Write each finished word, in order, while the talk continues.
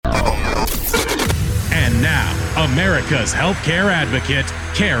America's healthcare advocate,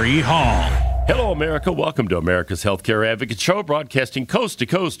 Kerry Hall. Hello, America. Welcome to America's Healthcare Advocate Show, broadcasting coast to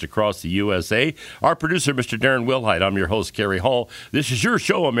coast across the USA. Our producer, Mr. Darren Wilhite. I'm your host, Kerry Hall. This is your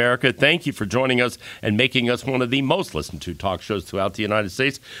show, America. Thank you for joining us and making us one of the most listened to talk shows throughout the United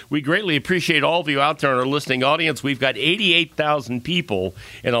States. We greatly appreciate all of you out there in our listening audience. We've got 88,000 people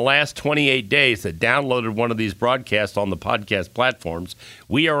in the last 28 days that downloaded one of these broadcasts on the podcast platforms.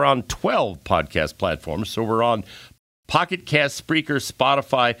 We are on 12 podcast platforms, so we're on Pocket Cast, Spreaker,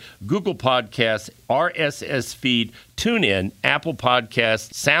 Spotify, Google Podcasts, RSS Feed, TuneIn, Apple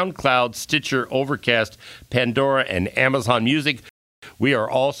Podcasts, SoundCloud, Stitcher, Overcast, Pandora, and Amazon Music. We are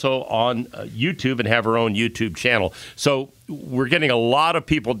also on YouTube and have our own YouTube channel. So we're getting a lot of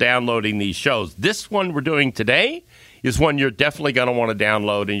people downloading these shows. This one we're doing today is one you're definitely going to want to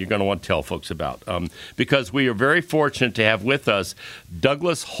download and you're going to want to tell folks about, because we are very fortunate to have with us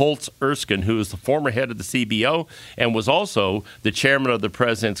Douglas Holtz-Eakin, who is the former head of the CBO and was also the chairman of the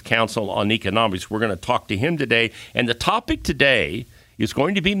President's Council on Economics. We're going to talk to him today, and the topic today is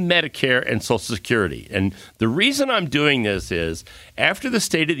going to be Medicare and Social Security. And the reason I'm doing this is after the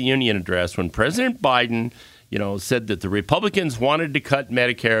State of the Union address, when President Biden said that the Republicans wanted to cut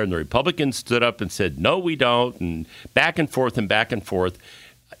Medicare, and the Republicans stood up and said, no, we don't, and back and forth and back and forth.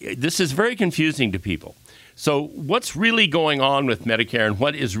 This is very confusing to people. So what's really going on with Medicare and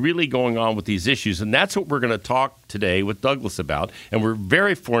what is really going on with these issues? And that's what we're going to talk today with Douglas about. And we're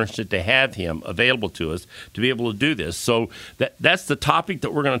very fortunate to have him available to us to be able to do this. So that's the topic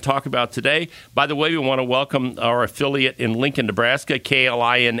that we're going to talk about today. By the way, we want to welcome our affiliate in Lincoln, Nebraska,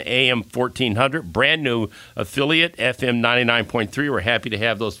 KLIN AM 1400, brand new affiliate, FM 99.3. We're happy to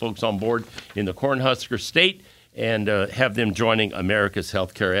have those folks on board in the Cornhusker State and have them joining America's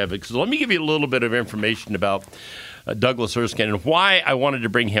Healthcare Advocates. So let me give you a little bit of information about Douglas Holtz-Eakin and why I wanted to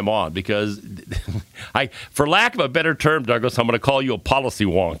bring him on, because for lack of a better term, Douglas, I'm going to call you a policy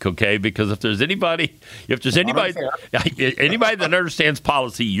wonk, okay? Because if there's anybody that understands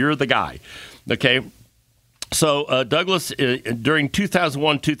policy, you're the guy, okay? So Douglas, during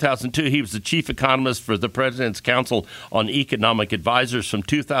 2001-2002, he was the chief economist for the President's Council on Economic Advisors. From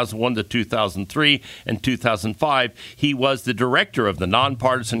 2001 to 2003 and 2005, he was the director of the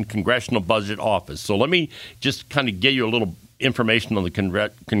Nonpartisan Congressional Budget Office. So let me just kind of give you a little information on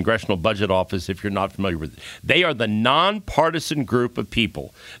the Congressional Budget Office if you're not familiar with it. They are the nonpartisan group of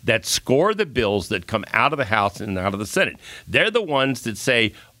people that score the bills that come out of the House and out of the Senate. They're the ones that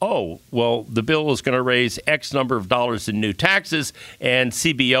say, oh, well, the bill is going to raise X number of dollars in new taxes, and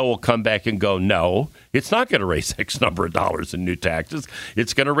CBO will come back and go, no, it's not going to raise X number of dollars in new taxes.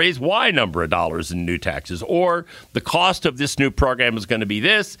 It's going to raise Y number of dollars in new taxes. Or the cost of this new program is going to be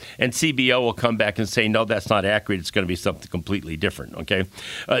this, and CBO will come back and say, no, that's not accurate. It's going to be something completely different, okay?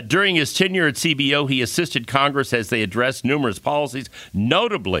 During his tenure at CBO, he assisted Congress as they addressed numerous policies,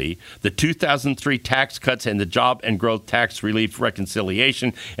 notably the 2003 tax cuts and the Job and Growth Tax Relief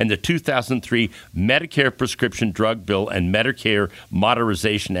Reconciliation and the 2003 Medicare Prescription Drug Bill and Medicare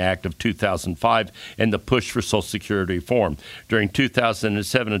Modernization Act of 2005 and the push for Social Security reform. During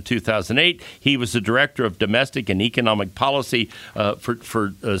 2007 and 2008, he was the Director of Domestic and Economic Policy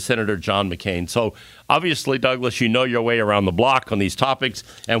for Senator John McCain. So obviously, Douglas, you know your way around the block on these topics.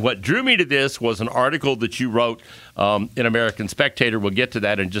 And what drew me to this was an article that you wrote in American Spectator. We'll get to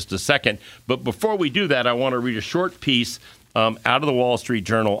that in just a second. But before we do that, I want to read a short piece out of the Wall Street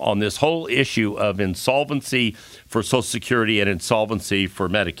Journal on this whole issue of insolvency for Social Security and insolvency for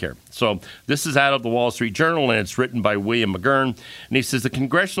Medicare. So this is out of the Wall Street Journal, and it's written by William McGurn. And he says, the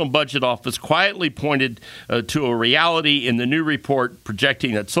Congressional Budget Office quietly pointed to a reality in the new report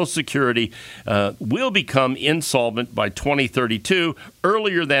projecting that Social Security will become insolvent by 2032,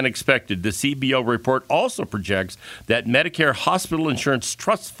 earlier than expected. The CBO report also projects that Medicare Hospital Insurance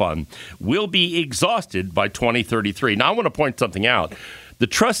Trust Fund will be exhausted by 2033. Now, I want to point something out. The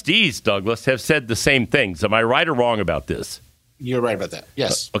trustees, Douglas, have said the same things. Am I right or wrong about this? You're right about that.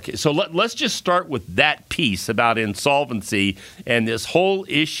 Yes. Okay, so let's just start with that piece about insolvency and this whole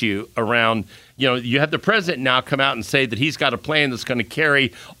issue around, you have the president now come out and say that he's got a plan that's going to carry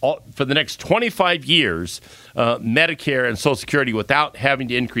for the next 25 years Medicare and Social Security without having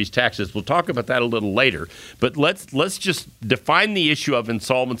to increase taxes. We'll talk about that a little later. But let's just define the issue of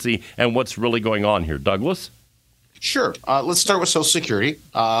insolvency and what's really going on here. Douglas? Sure. Let's start with Social Security.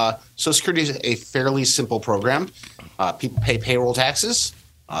 Social Security is a fairly simple program. People pay payroll taxes.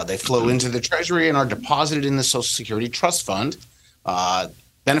 They flow into the Treasury and are deposited in the Social Security Trust Fund.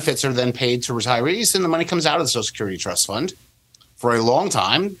 Benefits are then paid to retirees, and the money comes out of the Social Security Trust Fund. For a long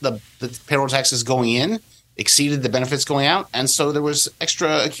time, the payroll taxes going in exceeded the benefits going out, and so there was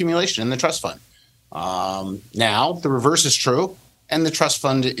extra accumulation in the trust fund. Now, the reverse is true, and the trust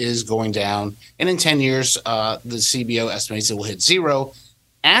fund is going down. And in 10 years, the CBO estimates it will hit zero.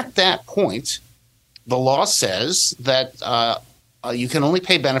 At that point, the law says that you can only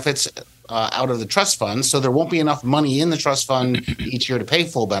pay benefits out of the trust fund, so there won't be enough money in the trust fund each year to pay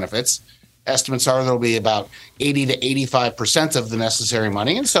full benefits. Estimates are there will be about 80 to 85% of the necessary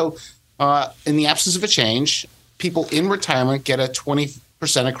money. And so in the absence of a change, people in retirement get a 20%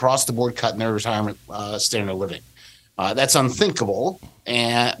 across the board cut in their retirement standard of living. That's unthinkable,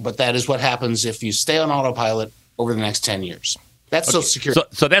 but that is what happens if you stay on autopilot over the next 10 years. That's Social Security.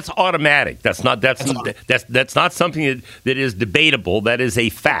 So that's automatic. That's not something that is debatable. That is a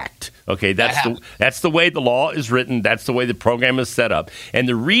fact. Okay, that's the way the law is written. That's the way the program is set up. And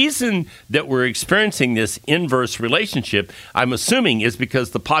the reason that we're experiencing this inverse relationship, I'm assuming, is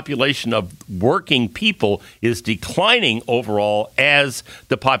because the population of working people is declining overall as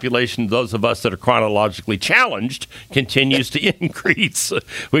the population, those of us that are chronologically challenged, continues to increase.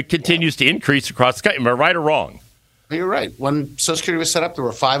 It continues to increase across the country. Am I right or wrong? You're right. When Social Security was set up, there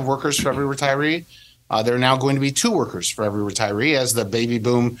were 5 workers for every retiree. There are now going to be 2 workers for every retiree as the baby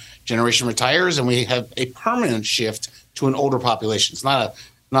boom generation retires, and we have a permanent shift to an older population. It's not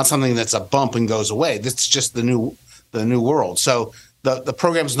something that's a bump and goes away. This is just the new world. So the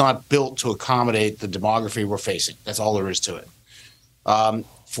program is not built to accommodate the demography we're facing. That's all there is to it.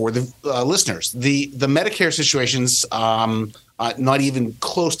 For the listeners, the Medicare situation's not even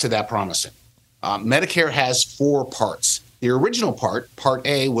close to that promising. Medicare has 4 parts. The original part, Part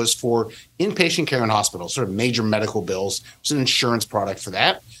A, was for inpatient care in hospitals, sort of major medical bills. It was an insurance product for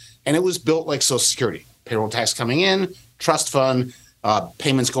that. And it was built like Social Security. Payroll tax coming in, trust fund,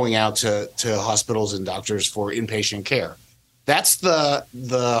 payments going out to hospitals and doctors for inpatient care. That's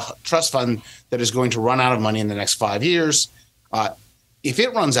the trust fund that is going to run out of money in the next 5 years. If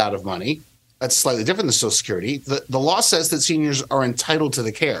it runs out of money, that's slightly different than Social Security. The law says that seniors are entitled to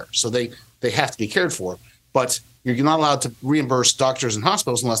the care, so they have to be cared for, but you're not allowed to reimburse doctors and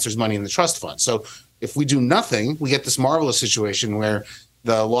hospitals unless there's money in the trust fund. So if we do nothing, we get this marvelous situation where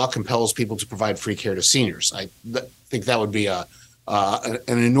the law compels people to provide free care to seniors. I think that would be an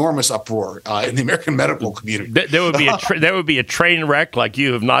enormous uproar in the American medical community. There would be a train wreck like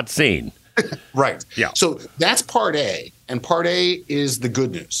you have not seen. Right. Yeah. So that's Part A, and Part A is the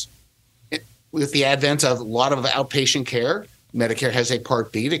good news. With the advent of a lot of outpatient care, Medicare has a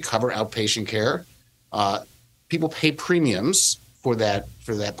Part B to cover outpatient care. People pay premiums for that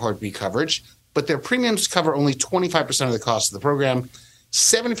Part B coverage, but their premiums cover only 25% of the cost of the program.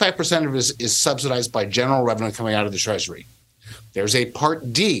 75% of it is subsidized by general revenue coming out of the Treasury. There's a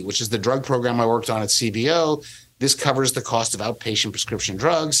Part D, which is the drug program I worked on at CBO. This covers the cost of outpatient prescription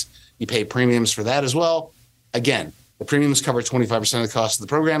drugs. You pay premiums for that as well. Again, the premiums cover 25% of the cost of the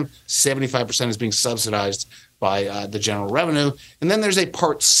program. 75% is being subsidized by the general revenue. And then there's a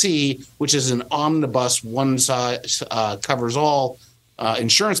Part C, which is an omnibus, one size covers all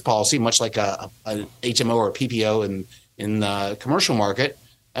insurance policy, much like an HMO or a PPO in the commercial market.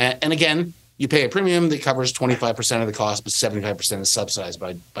 And again, you pay a premium that covers 25% of the cost, but 75% is subsidized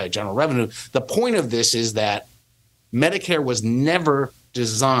by general revenue. The point of this is that Medicare was never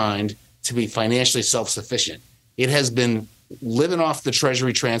designed to be financially self-sufficient. It has been living off the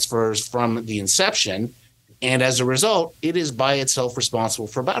Treasury transfers from the inception, and as a result, it is by itself responsible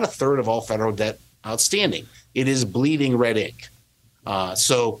for about a third of all federal debt outstanding. It is bleeding red ink.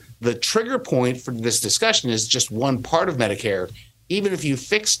 So the trigger point for this discussion is just one part of Medicare. Even if you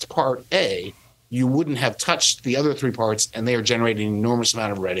fixed Part A, you wouldn't have touched the other 3 parts, and they are generating an enormous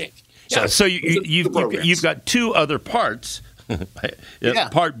amount of red ink. So you've got 2 other parts. Yeah.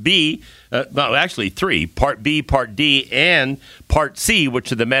 Part B, actually 3, Part B, Part D, and Part C,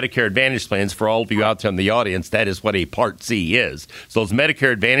 which are the Medicare Advantage plans. For all of you out there in the audience, that is what a Part C is. So those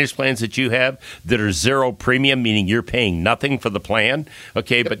Medicare Advantage plans that you have that are 0 premium, meaning you're paying nothing for the plan,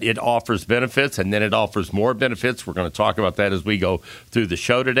 okay, but it offers benefits, and then it offers more benefits. We're going to talk about that as we go through the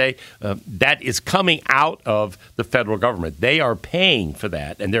show today. That is coming out of the federal government. They are paying for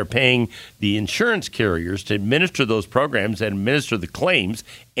that, and they're paying the insurance carriers to administer those programs and administer the claims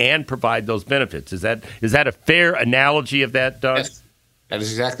and provide those benefits. Is that a fair analogy of that, Doug? Yes, that is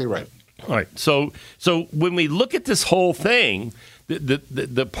exactly right. All right. So when we look at this whole thing,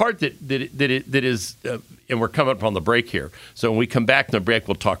 the part that is, and we're coming up on the break here. So when we come back from the break,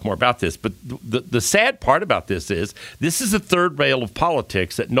 we'll talk more about this. But the sad part about this is a third rail of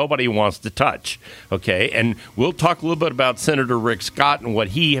politics that nobody wants to touch. Okay, and we'll talk a little bit about Senator Rick Scott and what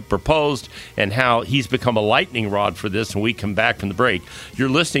he had proposed and how he's become a lightning rod for this. When we come back from the break, you're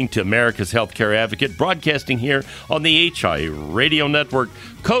listening to America's Healthcare Advocate, broadcasting here on the HI Radio Network,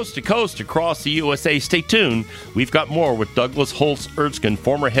 coast to coast across the USA. Stay tuned. We've got more with Douglas Holtz-Eakin,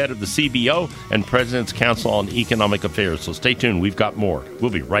 former head of the CBO and President's Council on Economic Affairs. So stay tuned. We've got more.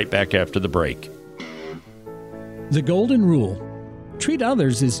 We'll be right back after the break. The Golden Rule. Treat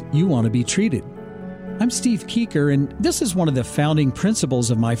others as you want to be treated. I'm Steve Keeker, and this is one of the founding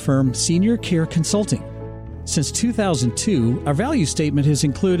principles of my firm, Senior Care Consulting. Since 2002, our value statement has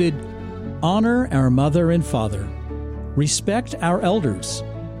included honor our mother and father, respect our elders,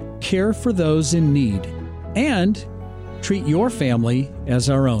 care for those in need, and treat your family as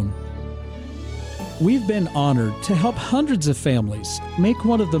our own. We've been honored to help hundreds of families make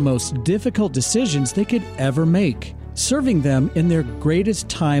one of the most difficult decisions they could ever make, serving them in their greatest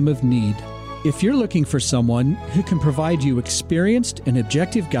time of need. If you're looking for someone who can provide you experienced and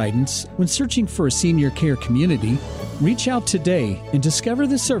objective guidance when searching for a senior care community, reach out today and discover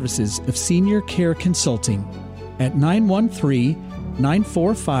the services of Senior Care Consulting at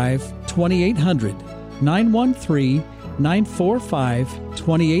 913-945-2800,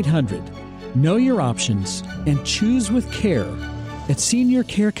 913-945-2800. Know your options and choose with care at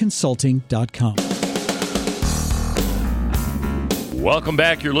seniorcareconsulting.com. Welcome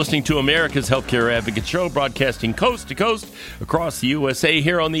back. You're listening to America's Healthcare Advocate Show, broadcasting coast to coast across the USA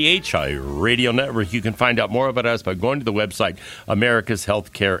here on the HI Radio Network. You can find out more about us by going to the website,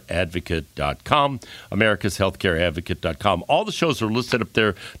 americashealthcareadvocate.com, americashealthcareadvocate.com. All the shows are listed up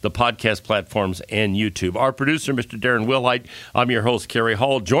there, the podcast platforms and YouTube. Our producer, Mr. Darren Wilhite. I'm your host, Kerry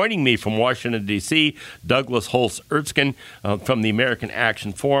Hall. Joining me from Washington, D.C., Douglas Holtz-Eakin from the American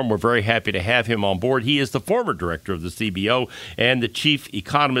Action Forum. We're very happy to have him on board. He is the former director of the CBO and the chief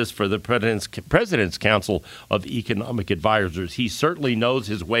economist for the President's Council of Economic Advisors. He certainly knows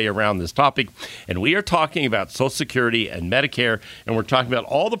his way around this topic, and we are talking about Social Security and Medicare, and we're talking about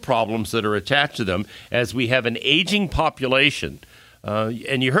all the problems that are attached to them as we have an aging population.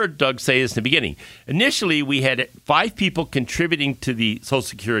 And you heard Doug say this in the beginning. Initially, we had 5 people contributing to the Social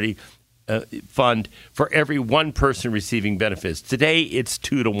Security fund for every one person receiving benefits. Today, it's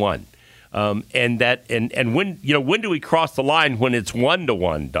 2 to 1. And when do we cross the line when it's 1 to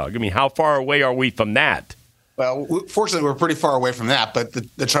 1, Doug? I mean, how far away are we from that? Well, fortunately, we're pretty far away from that. But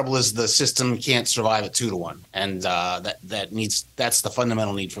the trouble is the system can't survive at 2 to 1, and that's the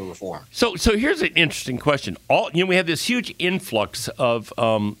fundamental need for reform. So here's an interesting question. We have this huge influx of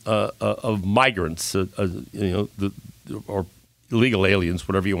migrants, or illegal aliens,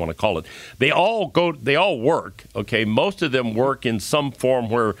 whatever you want to call it. They all work. Okay, most of them work in some form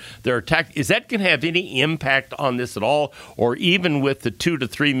where they're attacked. Is that going to have any impact on this at all, or even with the 2 to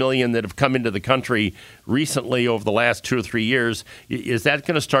 3 million that have come into the country recently over the last 2 or 3 years? Is that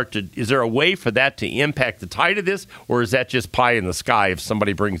going to start to? Is there a way for that to impact the tide of this, or is that just pie in the sky if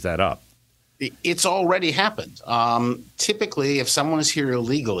somebody brings that up? It's already happened. Typically, if someone is here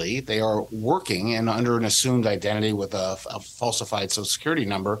illegally, they are working and under an assumed identity with a falsified Social Security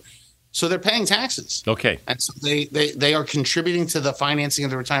number, so they're paying taxes. Okay. And so they are contributing to the financing of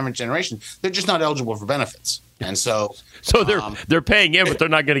the retirement generation. They're just not eligible for benefits. And so they're paying in, but they're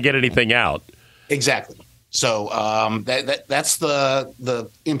not going to get anything out. Exactly. So that's the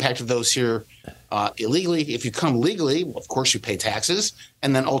impact of those here illegally. If you come legally, of course you pay taxes,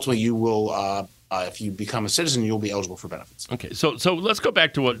 and then ultimately you will, if you become a citizen, you'll be eligible for benefits. Okay, so let's go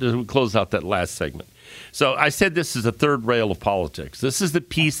back to close out that last segment. So I said this is a third rail of politics. This is the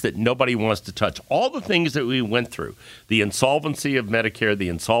piece that nobody wants to touch. All the things that we went through, the insolvency of Medicare, the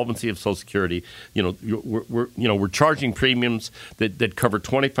insolvency of Social Security, we're charging premiums that cover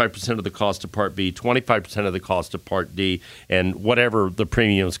 25% of the cost of Part B, 25% of the cost of Part D, and whatever the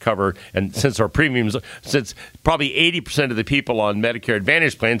premiums cover. And since probably 80% of the people on Medicare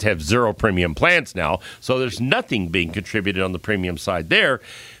Advantage plans have zero premium plans now, so there's nothing being contributed on the premium side there.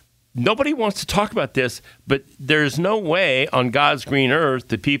 Nobody wants to talk about this, but there's no way on God's green earth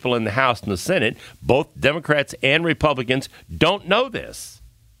the people in the House and the Senate, both Democrats and Republicans, don't know this.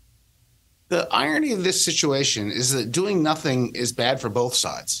 The irony of this situation is that doing nothing is bad for both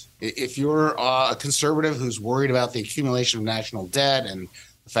sides. If you're a conservative who's worried about the accumulation of national debt and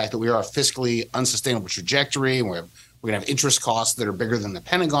the fact that we are a fiscally unsustainable trajectory and we're going to have interest costs that are bigger than the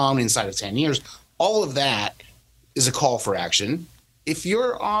Pentagon inside of 10 years, all of that is a call for action. if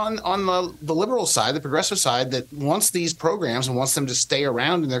you're on the liberal side, the progressive side, that wants these programs and wants them to stay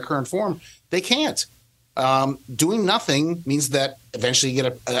around in their current form, they can't. Doing nothing means that eventually you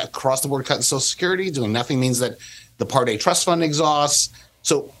get a across-the-board cut in Social Security. Doing nothing means that the Part A trust fund exhausts.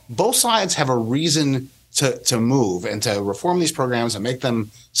 So both sides have a reason to move and to reform these programs and make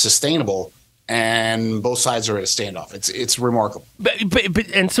them sustainable. And both sides are at a standoff. It's remarkable.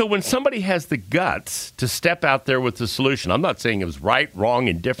 And so when somebody has the guts to step out there with the solution, I'm not saying it was right, wrong,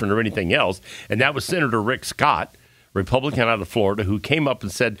 indifferent, or anything else, and that was Senator Rick Scott, Republican out of Florida, who came up and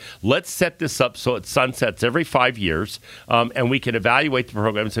said, let's set this up so it sunsets every 5 years, and we can evaluate the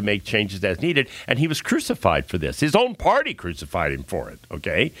programs and make changes as needed. And he was crucified for this. His own party crucified him for it,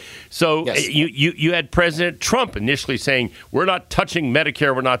 okay? So yes. You had President Trump initially saying, we're not touching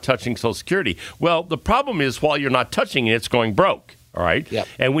Medicare, we're not touching Social Security. Well, the problem is while you're not touching it, it's going broke. All right. Yep.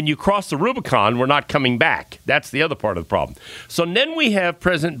 And when you cross the Rubicon, we're not coming back. That's the other part of the problem. So then we have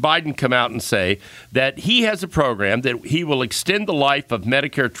President Biden come out and say that he has a program that he will extend the life of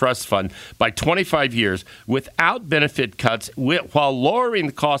Medicare Trust Fund by 25 years without benefit cuts while lowering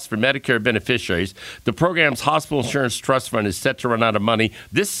the cost for Medicare beneficiaries. The program's hospital insurance trust fund is set to run out of money,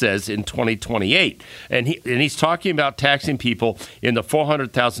 this says, in 2028. And he's talking about taxing people in the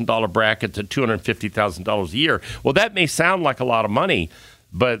 $400,000 bracket to $250,000 a year. Well, that may sound like a lot of money,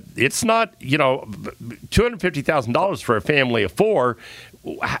 but it's not, $250,000 for a family of four.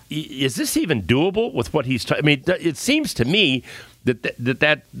 Is this even doable with what he's I mean, it seems to me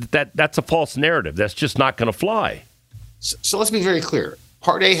that's a false narrative. That's just not going to fly. So let's be very clear.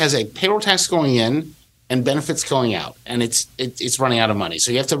 Part A has a payroll tax going in and benefits going out, and it's running out of money.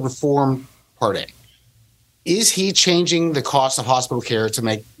 So you have to reform Part A. Is he changing the cost of hospital care to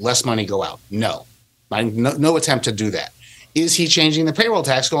make less money go out? No. No attempt to do that. Is he changing the payroll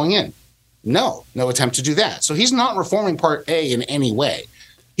tax going in? No attempt to do that. So he's not reforming Part A in any way.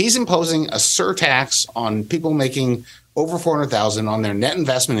 He's imposing a surtax on people making over $400,000 on their net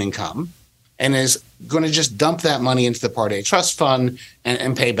investment income and is going to just dump that money into the Part A trust fund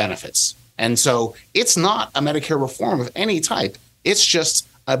and pay benefits. And so it's not a Medicare reform of any type. It's just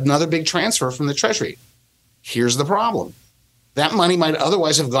another big transfer from the Treasury. Here's the problem. That money might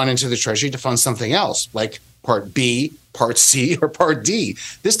otherwise have gone into the Treasury to fund something else, like Part B, Part C, or Part D.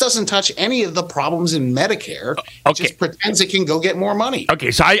 This doesn't touch any of the problems in Medicare. It just pretends it can go get more money.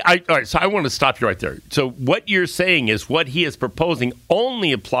 Okay, so I want to stop you right there. So what you're saying is what he is proposing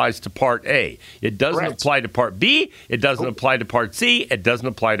only applies to Part A. It doesn't apply to Part B. It doesn't apply to Part C. It doesn't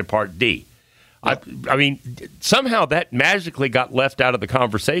apply to Part D. Yep. I mean, somehow that magically got left out of the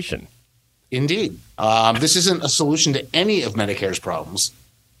conversation. Indeed. This isn't a solution to any of Medicare's problems.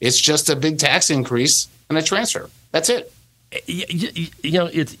 It's just a big tax increase and a transfer. That's it.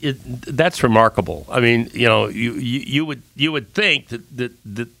 That's remarkable. I mean, you would think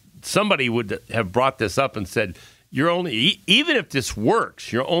that somebody would have brought this up and said, you're only, even if this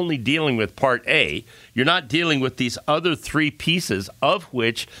works, you're only dealing with Part A. You're not dealing with these other three pieces, of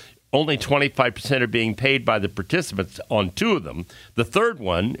which only 25% are being paid by the participants on two of them. The third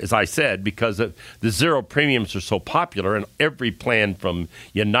one, as I said, because of the zero premiums are so popular, and every plan from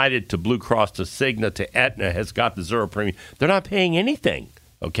United to Blue Cross to Cigna to Aetna has got the zero premium. They're not paying anything.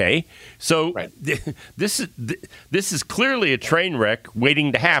 Okay, so this is clearly a train wreck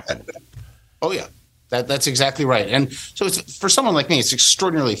waiting to happen. Oh yeah. That's exactly right. And so for someone like me, it's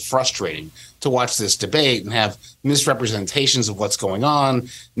extraordinarily frustrating to watch this debate and have misrepresentations of what's going on,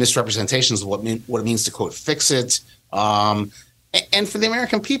 misrepresentations of what it means to, quote, fix it. And for the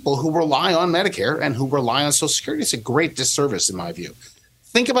American people who rely on Medicare and who rely on Social Security, it's a great disservice, in my view.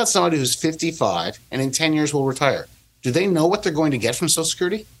 Think about somebody who's 55 and in 10 years will retire. Do they know what they're going to get from Social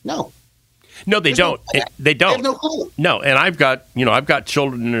Security? No. No, they don't. They don't. They have no clue. No, and I've got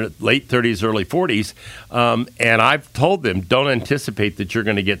children in their late 30s, early 40s, and I've told them, don't anticipate that you're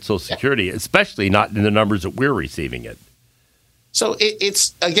going to get Social Security, especially not in the numbers that we're receiving it. So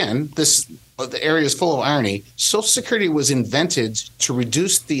it's, again, the area is full of irony. Social Security was invented to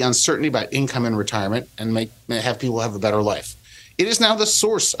reduce the uncertainty about income and retirement and have people have a better life. It is now the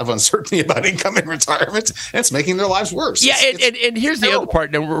source of uncertainty about income and retirement, and it's making their lives worse. Yeah, and here's the other part.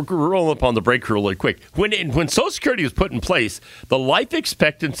 Now, we're rolling up on the break really quick. When Social Security was put in place, the life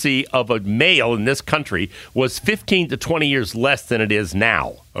expectancy of a male in this country was 15 to 20 years less than it is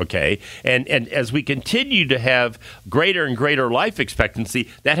now. Okay, and as we continue to have greater and greater life expectancy,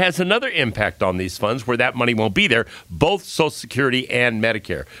 that has another impact on these funds where that money won't be there, both Social Security and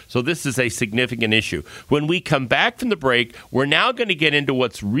Medicare. So this is a significant issue. When we come back from the break, we're now going to get into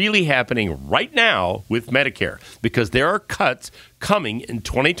what's really happening right now with Medicare, because there are cuts coming in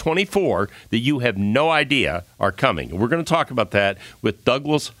 2024 that you have no idea are coming. And we're going to talk about that with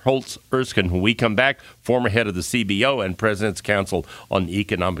Douglas Holtz-Eakin when we come back, former head of the CBO and President's Council on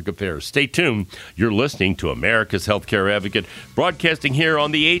Economic Affairs. Stay tuned. You're listening to America's Healthcare Advocate, broadcasting here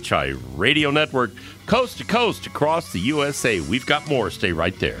on the HI Radio Network, coast to coast across the USA. We've got more. Stay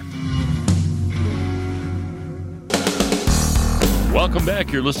right there. Welcome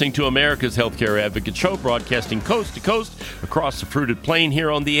back. You're listening to America's Healthcare Advocate Show, broadcasting coast to coast across the fruited plain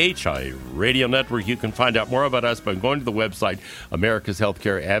here on the HI Radio Network. You can find out more about us by going to the website,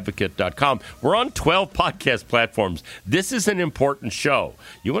 americashealthcareadvocate.com. We're on 12 podcast platforms. This is an important show.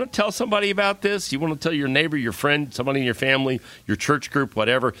 You want to tell somebody about this? You want to tell your neighbor, your friend, somebody in your family, your church group,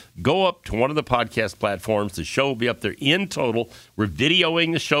 whatever, go up to one of the podcast platforms. The show will be up there in total. We're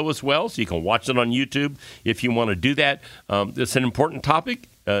videoing the show as well, so you can watch it on YouTube if you want to do that. It's an important topic.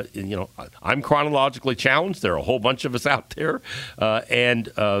 I'm chronologically challenged. There are a whole bunch of us out there. And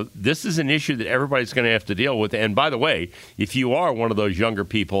this is an issue that everybody's going to have to deal with. And by the way, if you are one of those younger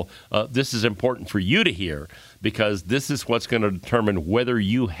people, this is important for you to hear, because this is what's going to determine whether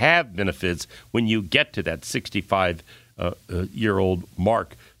you have benefits when you get to that 65-year-old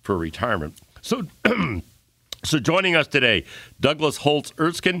mark for retirement. So joining us today, Douglas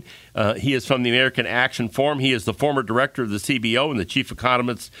Holtz-Eakin. He is from the American Action Forum. He is the former director of the CBO and the chief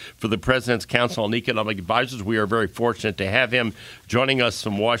economist for the President's Council on Economic Advisors. We are very fortunate to have him joining us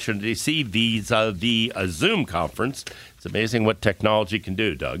from Washington, D.C. vis-a-vis a Zoom conference. It's amazing what technology can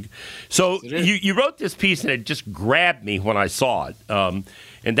do, Doug. So you wrote this piece, and it just grabbed me when I saw it.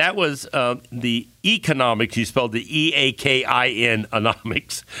 And that was the economics, you spelled the E-A-K-I-N,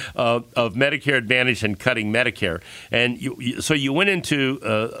 economics of Medicare Advantage and cutting Medicare. And so you went into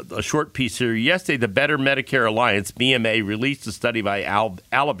a short piece here. Yesterday, the Better Medicare Alliance, BMA, released a study by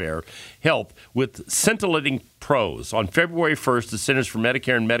Alibert Health with scintillating pros. On February 1st, the Centers for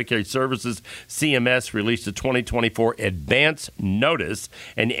Medicare and Medicaid Services, CMS, released a 2024 Advance Notice,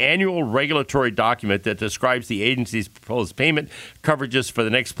 an annual regulatory document that describes the agency's proposed payment coverages for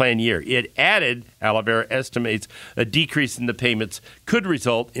the next plan year. It added, Alibert estimates, a decrease in the payments could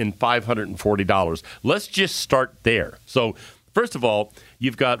result in $540. Let's just start there. So, first of all,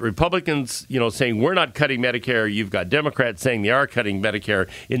 you've got Republicans, saying we're not cutting Medicare. You've got Democrats saying they are cutting Medicare.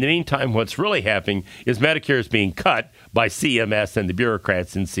 In the meantime, what's really happening is Medicare is being cut by CMS and the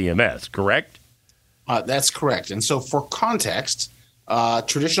bureaucrats in CMS, correct? That's correct. And so for context,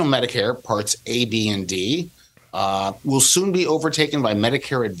 traditional Medicare, Parts A, B, and D, will soon be overtaken by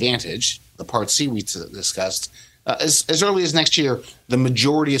Medicare Advantage, the Part C we discussed. As early as next year, the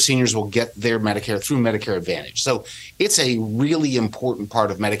majority of seniors will get their Medicare through Medicare Advantage. So it's a really important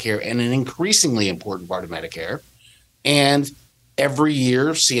part of Medicare and an increasingly important part of Medicare. And every year,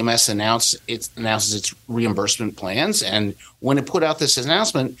 CMS announces its reimbursement plans. And when it put out this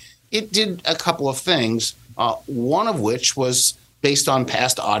announcement, it did a couple of things, one of which was based on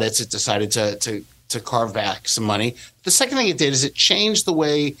past audits. It decided to carve back some money. The second thing it did is it changed the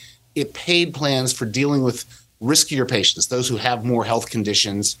way it paid plans for dealing with riskier patients, those who have more health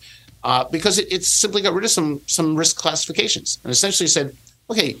conditions, because it simply got rid of some risk classifications and essentially said,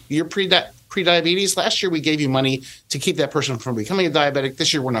 okay, you're pre-diabetes. Last year we gave you money to keep that person from becoming a diabetic.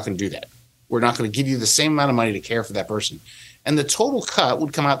 This year we're not going to do that. We're not going to give you the same amount of money to care for that person. And the total cut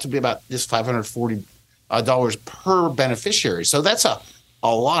would come out to be about this $540 per beneficiary. So that's a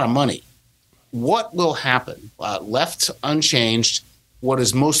lot of money. What will happen? Left unchanged, what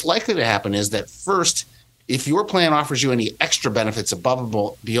is most likely to happen is that first, if your plan offers you any extra benefits above and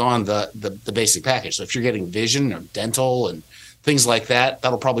beyond the basic package, so if you're getting vision or dental and things like that,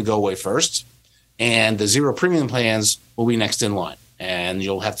 that'll probably go away first. And the zero premium plans will be next in line. And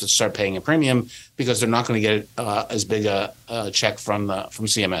you'll have to start paying a premium because they're not going to get as big a check from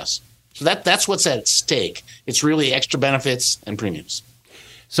CMS. So that's what's at stake. It's really extra benefits and premiums.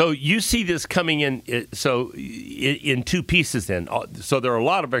 So you see this coming in two pieces then. So there are a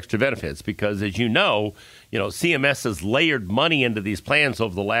lot of extra benefits because, as you know, CMS has layered money into these plans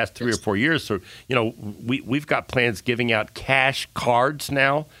over the last 3 or 4 years. So, we've got plans giving out cash cards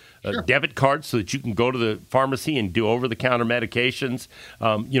now. Sure. Debit cards so that you can go to the pharmacy and do over-the-counter medications.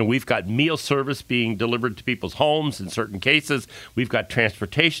 We've got meal service being delivered to people's homes in certain cases. We've got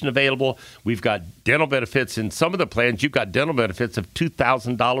transportation available. We've got dental benefits. In some of the plans, you've got dental benefits of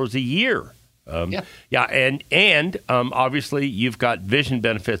 $2,000 a year. And obviously you've got vision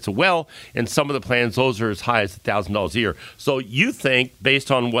benefits as well. And some of the plans, those are as high as $1,000 a year. So you think, based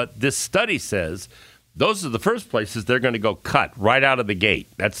on what this study says, those are the first places they're going to go cut right out of the gate.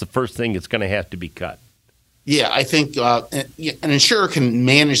 That's the first thing that's going to have to be cut. Yeah, I think an insurer can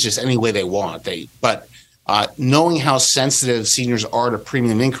manage this any way they want. But knowing how sensitive seniors are to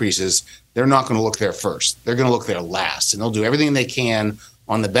premium increases, they're not going to look there first. They're going to look there last, and they'll do everything they can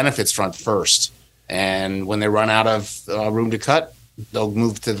on the benefits front first. And when they run out of room to cut, they'll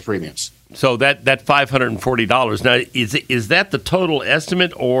move to the premiums. So that $540 now is that the total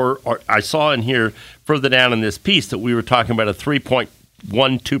estimate, or I saw in here further down in this piece that we were talking about a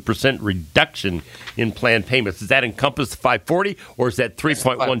 3.12% reduction in planned payments. Does that encompass the 540, or is that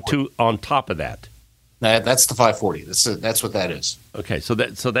 3.12 on top of that? That's the 540. That's what that is. Okay, so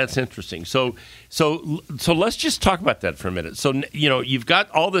that's interesting. So let's just talk about that for a minute. So you've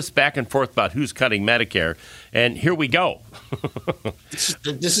got all this back and forth about who's cutting Medicare, and here we go. This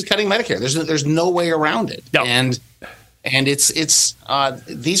is cutting Medicare. There's no way around it. No. And it's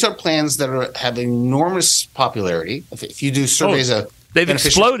these are plans that have enormous popularity. If you do surveys of they've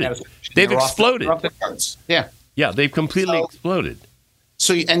exploded. They've exploded. Off the charts. Yeah, they've completely exploded.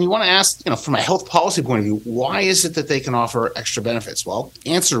 So, and you want to ask, from a health policy point of view, why is it that they can offer extra benefits? Well,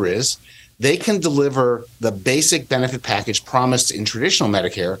 answer is they can deliver the basic benefit package promised in traditional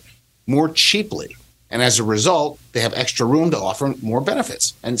Medicare more cheaply. And as a result, they have extra room to offer more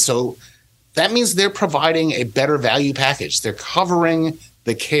benefits. And so that means they're providing a better value package. They're covering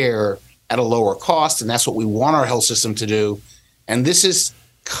the care at a lower cost, and that's what we want our health system to do. And this is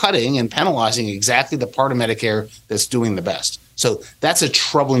cutting and penalizing exactly the part of Medicare that's doing the best. So that's a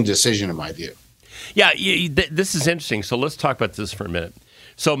troubling decision in my view. Yeah, this is interesting. So let's talk about this for a minute.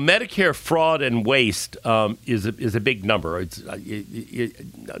 So Medicare fraud and waste is a big number.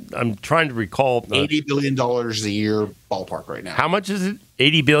 I'm trying to recall. $80 billion a year ballpark right now. How much is it?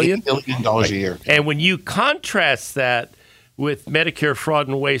 $80 billion? $80 billion a year. And when you contrast that with Medicare fraud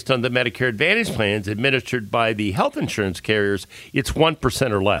and waste on the Medicare Advantage plans administered by the health insurance carriers, it's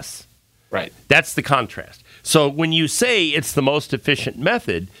 1% or less. Right. That's the contrast. So when you say it's the most efficient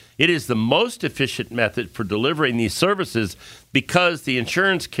method, it is the most efficient method for delivering these services because the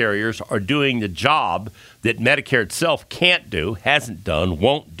insurance carriers are doing the job that Medicare itself can't do, hasn't done,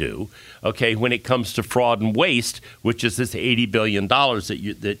 won't do, okay, when it comes to fraud and waste, which is this $80 billion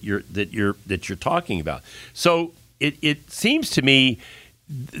that you're talking about. So it seems to me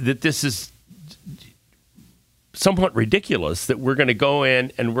that this is somewhat ridiculous that we're going to go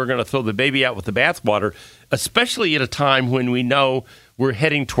in and we're going to throw the baby out with the bathwater, especially at a time when we know we're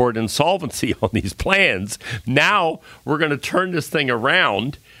heading toward insolvency on these plans. Now we're going to turn this thing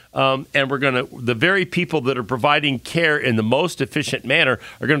around, and the very people that are providing care in the most efficient manner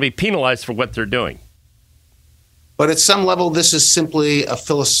are going to be penalized for what they're doing. But at some level, this is simply a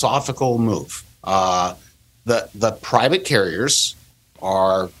philosophical move. The private carriers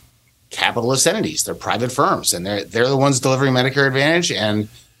are capitalist entities. They're private firms, and they're the ones delivering Medicare Advantage. And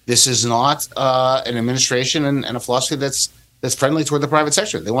this is not an administration and a philosophy that's friendly toward the private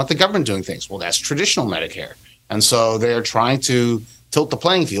sector. They want the government doing things. Well, that's traditional Medicare, and so they're trying to tilt the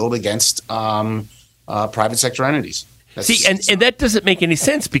playing field against private sector entities. And that doesn't make any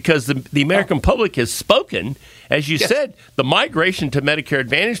sense because the American public has spoken. As you said, the migration to Medicare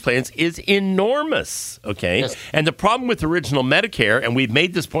Advantage plans is enormous, okay? Yes. And the problem with original Medicare, and we've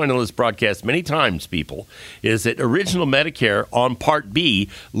made this point on this broadcast many times, people, is that original Medicare on Part B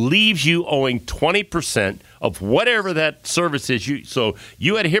leaves you owing 20% of whatever that service is. So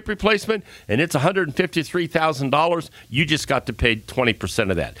you had a hip replacement, and it's $153,000. You just got to pay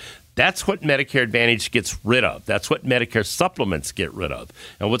 20% of that. That's what Medicare Advantage gets rid of. That's what Medicare supplements get rid of.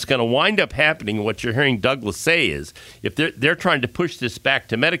 And what's going to wind up happening, and what you're hearing Douglas say is, if they're trying to push this back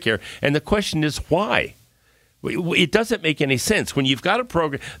to Medicare, and the question is why? It doesn't make any sense. When you've got a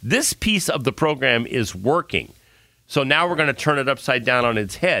program, this piece of the program is working. So now we're going to turn it upside down on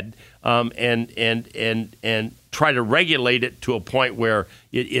its head and try to regulate it to a point where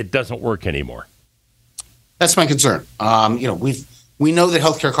it doesn't work anymore. That's my concern. We know that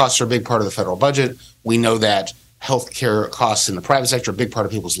healthcare costs are a big part of the federal budget. We know that healthcare costs in the private sector are a big part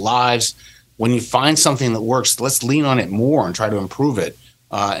of people's lives. When you find something that works, let's lean on it more and try to improve it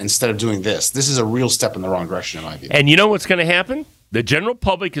instead of doing this. This is a real step in the wrong direction, in my view. And you know what's going to happen? The general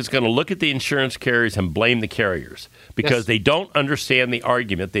public is going to look at the insurance carriers and blame the carriers because they don't understand the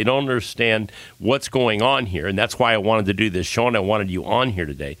argument. They don't understand what's going on here. And that's why I wanted to do this show, and I wanted you on here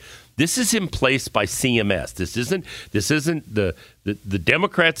today. This is in place by CMS. This isn't the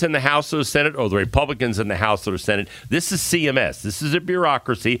Democrats in the House or the Senate or the Republicans in the House or the Senate. This is CMS. This is a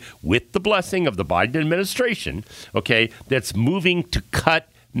bureaucracy with the blessing of the Biden administration, okay, that's moving to cut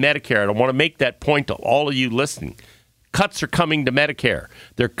Medicare. And I want to make that point to all of you listening. Cuts are coming to Medicare.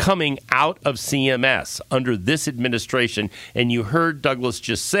 They're coming out of CMS under this administration. And you heard Douglas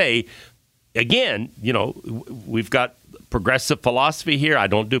just say, again, we've got progressive philosophy here. I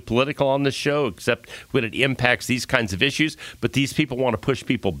don't do political on this show except when it impacts these kinds of issues. But these people want to push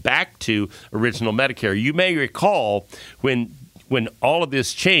people back to original Medicare. You may recall when all of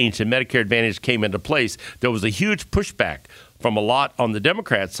this changed and Medicare Advantage came into place, there was a huge pushback from a lot on the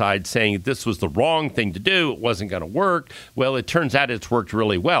Democrat side saying this was the wrong thing to do. It wasn't going to work. Well, it turns out it's worked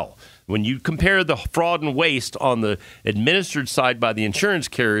really well. When you compare the fraud and waste on the administered side by the insurance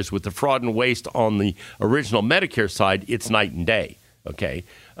carriers with the fraud and waste on the original Medicare side, it's night and day. Okay.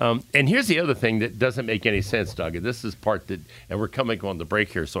 And here's the other thing that doesn't make any sense, Doug. And this is part that, and we're coming on the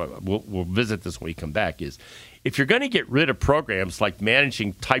break here, so we'll visit this when we come back, is if you're going to get rid of programs like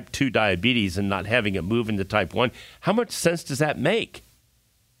managing type 2 diabetes and not having it move into type 1, how much sense does that make?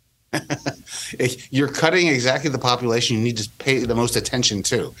 You're cutting exactly the population you need to pay the most attention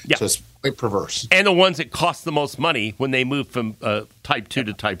to. Yeah. So it's quite perverse. And the ones that cost the most money when they move from type 2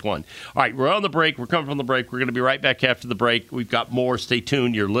 to type 1. All right, we're on the break. We're coming from the break. We're going to be right back after the break. We've got more. Stay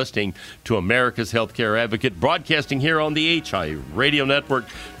tuned. You're listening to America's Healthcare Advocate, broadcasting here on the HI Radio Network,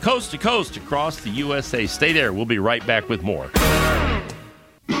 coast to coast across the USA. Stay there. We'll be right back with more.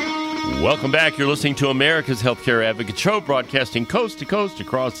 Welcome back. You're listening to America's Healthcare Advocate Show, broadcasting coast to coast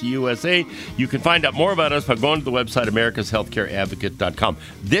across the USA. You can find out more about us by going to the website, americashealthcareadvocate.com.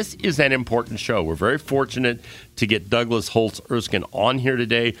 This is an important show. We're very fortunate to get Douglas Holtz-Eakin on here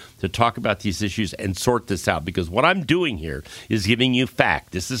today to talk about these issues and sort this out, because what I'm doing here is giving you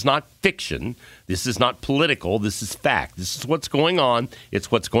fact. This is not fiction. This is not political. This is fact. This is what's going on. It's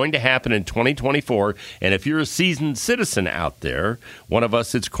what's going to happen in 2024. And if you're a seasoned citizen out there, one of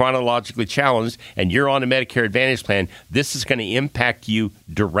us that's chronologically challenged, and you're on a Medicare Advantage plan, this is going to impact you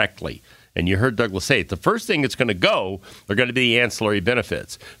directly. And you heard Douglas say it. The first thing that's going to go are going to be the ancillary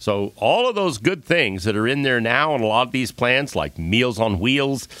benefits. So all of those good things that are in there now in a lot of these plans, like Meals on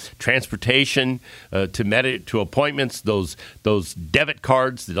Wheels, transportation to appointments, those debit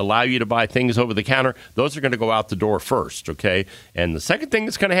cards that allow you to buy things over the counter, those are going to go out the door first, okay? And the second thing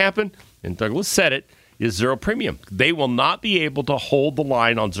that's going to happen, and Douglas said it, is zero premium. They will not be able to hold the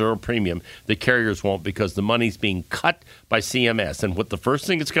line on zero premium. The carriers won't, because the money's being cut by CMS. And what the first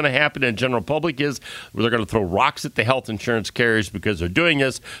thing that's going to happen in general public is they're going to throw rocks at the health insurance carriers because they're doing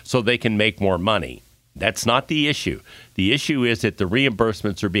this so they can make more money. That's not the issue. The issue is that the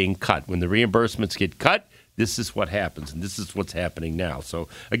reimbursements are being cut. When the reimbursements get cut, this is what happens, and this is what's happening now. So,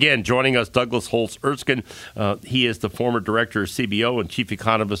 again, joining us, Douglas Holtz-Eakin. He is the former director of CBO and chief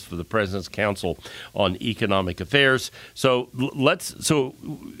economist for the President's Council on Economic Affairs. So,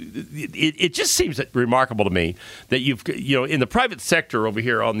 it just seems remarkable to me that in the private sector over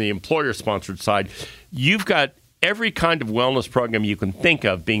here on the employer-sponsored side, you've got every kind of wellness program you can think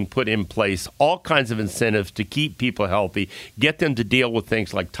of being put in place, all kinds of incentives to keep people healthy, get them to deal with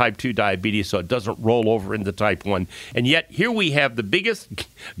things like type 2 diabetes so it doesn't roll over into type 1. And yet here we have the biggest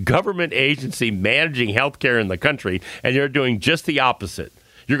government agency managing healthcare in the country, and they're doing just the opposite.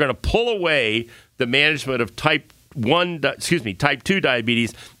 You're going to pull away the management of type 2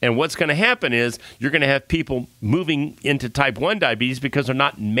 diabetes, and what's going to happen is you're going to have people moving into type 1 diabetes because they're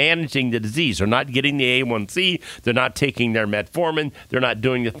not managing the disease. They're not getting the A1C. They're not taking their metformin. They're not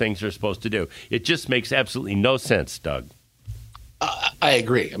doing the things they're supposed to do. It just makes absolutely no sense, Doug. I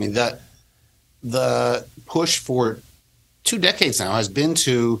agree. I mean, the push for 2 decades now has been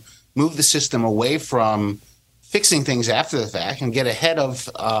to move the system away from fixing things after the fact and get ahead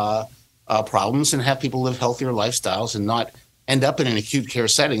of problems and have people live healthier lifestyles and not end up in an acute care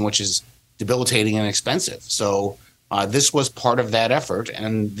setting, which is debilitating and expensive. So this was part of that effort,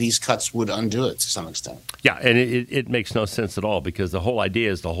 and these cuts would undo it to some extent. Yeah, and it makes no sense at all, because the whole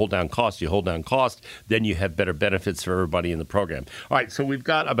idea is to hold down costs. You hold down costs, then you have better benefits for everybody in the program. All right, so we've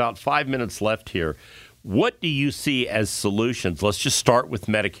got about 5 minutes left here. What do you see as solutions? Let's just start with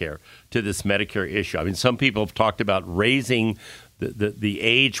Medicare, to this Medicare issue. I mean, some people have talked about raising the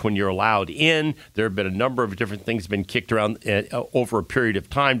age when you're allowed in. There have been a number of different things been kicked around over a period of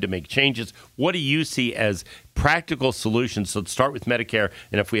time to make changes. What do you see as practical solutions? So let's start with Medicare,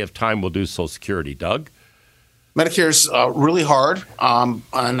 and if we have time, we'll do Social Security. Doug? Medicare's really hard,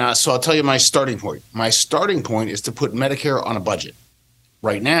 so I'll tell you my starting point. My starting point is to put Medicare on a budget.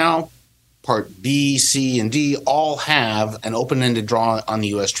 Right now, Part B, C, and D all have an open-ended draw on the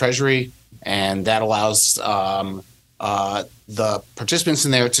U.S. Treasury, and that allows the participants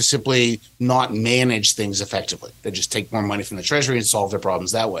in there to simply not manage things effectively. They just take more money from the Treasury and solve their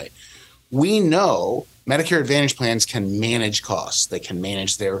problems that way. We know Medicare Advantage plans can manage costs. They can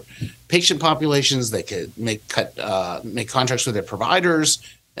manage their patient populations. They can make contracts with their providers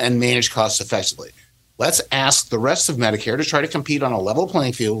and manage costs effectively. Let's ask the rest of Medicare to try to compete on a level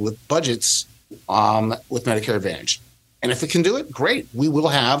playing field with budgets with Medicare Advantage. And if it can do it, great. We will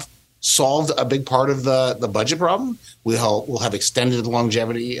have solved a big part of the budget problem. We'll have extended the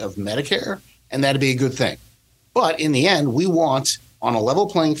longevity of Medicare, and that'd be a good thing. But in the end, we want, on a level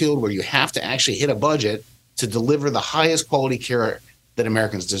playing field where you have to actually hit a budget to deliver the highest quality care that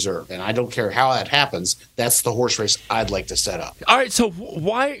Americans deserve. And I don't care how that happens. That's the horse race I'd like to set up. All right. So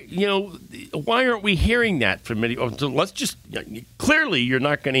why aren't we hearing that from many? Let's just clearly you're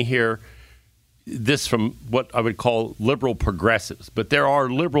not going to hear this from what I would call liberal progressives, but there are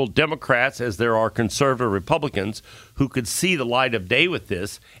liberal Democrats as there are conservative Republicans who could see the light of day with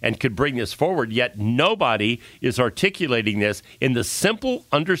this and could bring this forward, yet nobody is articulating this in the simple,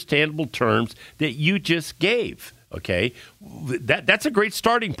 understandable terms that you just gave. Okay, that's a great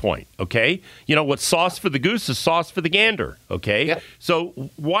starting point. Okay, what's sauce for the goose is sauce for the gander. Okay, yep. So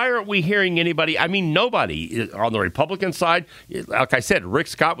why aren't we hearing anybody? I mean, nobody on the Republican side. Like I said, Rick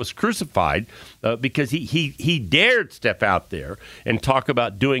Scott was crucified because he dared step out there and talk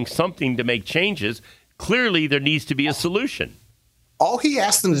about doing something to make changes. Clearly, there needs to be a solution. All he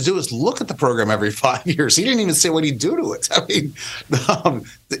asked them to do is look at the program every 5 years. He didn't even say what he'd do to it. I mean,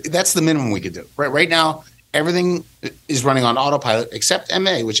 that's the minimum we could do. Right now. Everything is running on autopilot except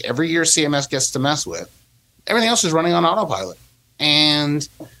MA, which every year CMS gets to mess with. Everything else is running on autopilot. And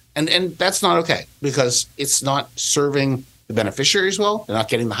that's not okay because it's not serving the beneficiaries well. They're not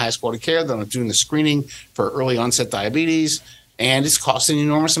getting the highest quality care. They're not doing the screening for early onset diabetes. And it's costing an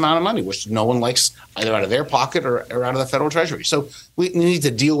enormous amount of money, which no one likes either out of their pocket or out of the federal treasury. So we need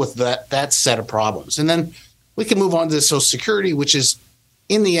to deal with that set of problems. And then we can move on to Social Security, which is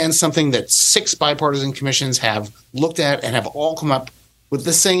in the end, something that 6 bipartisan commissions have looked at and have all come up with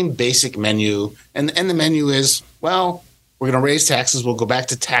the same basic menu. And the menu is, well, we're going to raise taxes. We'll go back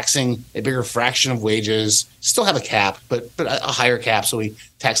to taxing a bigger fraction of wages, still have a cap, but a higher cap. So we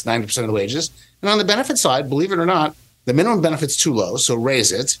tax 90% of the wages. And on the benefit side, believe it or not, the minimum benefit's too low. So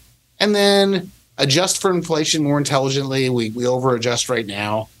raise it and then adjust for inflation more intelligently. We over adjust right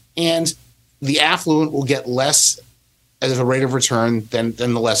now. And the affluent will get less as a rate of return than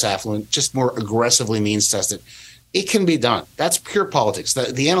the less affluent, just more aggressively means tested. It can be done. That's pure politics.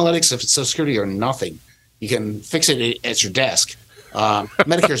 The analytics of Social Security are nothing. You can fix it at your desk.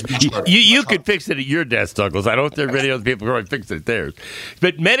 Medicare's much harder. You could fix it at your desk, Douglas. I don't think there are many other people who are going to fix it at theirs.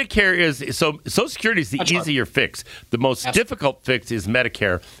 But Medicare is so Social Security is the easier fix. The most difficult fix is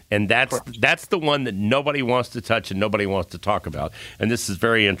Medicare, and that's the one that nobody wants to touch and nobody wants to talk about. And this is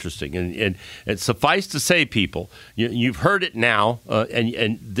very interesting. And suffice to say, people, you've heard it now,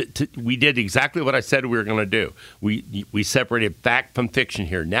 we did exactly what I said we were going to do. We separated fact from fiction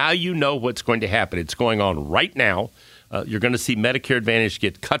here. Now you know what's going to happen. It's going on right now. You're going to see Medicare Advantage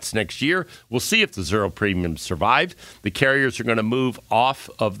get cuts next year. We'll see if the zero premium survived. The carriers are going to move off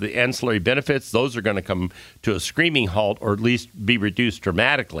of the ancillary benefits. Those are going to come to a screaming halt or at least be reduced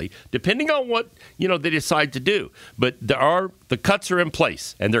dramatically, depending on what they decide to do. But the cuts are in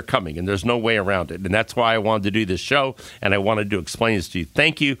place, and they're coming, and there's no way around it. And that's why I wanted to do this show, and I wanted to explain this to you.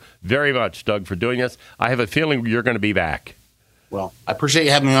 Thank you very much, Doug, for doing this. I have a feeling you're going to be back. Well, I appreciate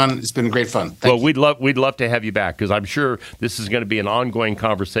you having me on. It's been great fun. Thank you. We'd love to have you back because I'm sure this is going to be an ongoing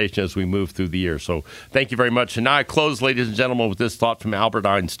conversation as we move through the year. So thank you very much. And now I close, ladies and gentlemen, with this thought from Albert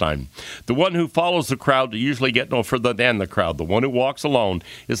Einstein. The one who follows the crowd usually get no further than the crowd. The one who walks alone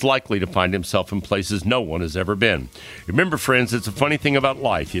is likely to find himself in places no one has ever been. Remember, friends, it's a funny thing about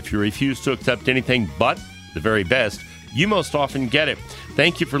life. If you refuse to accept anything but the very best, you most often get it.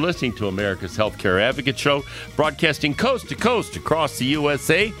 Thank you for listening to America's Healthcare Advocate Show, broadcasting coast to coast across the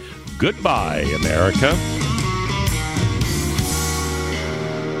USA. Goodbye, America.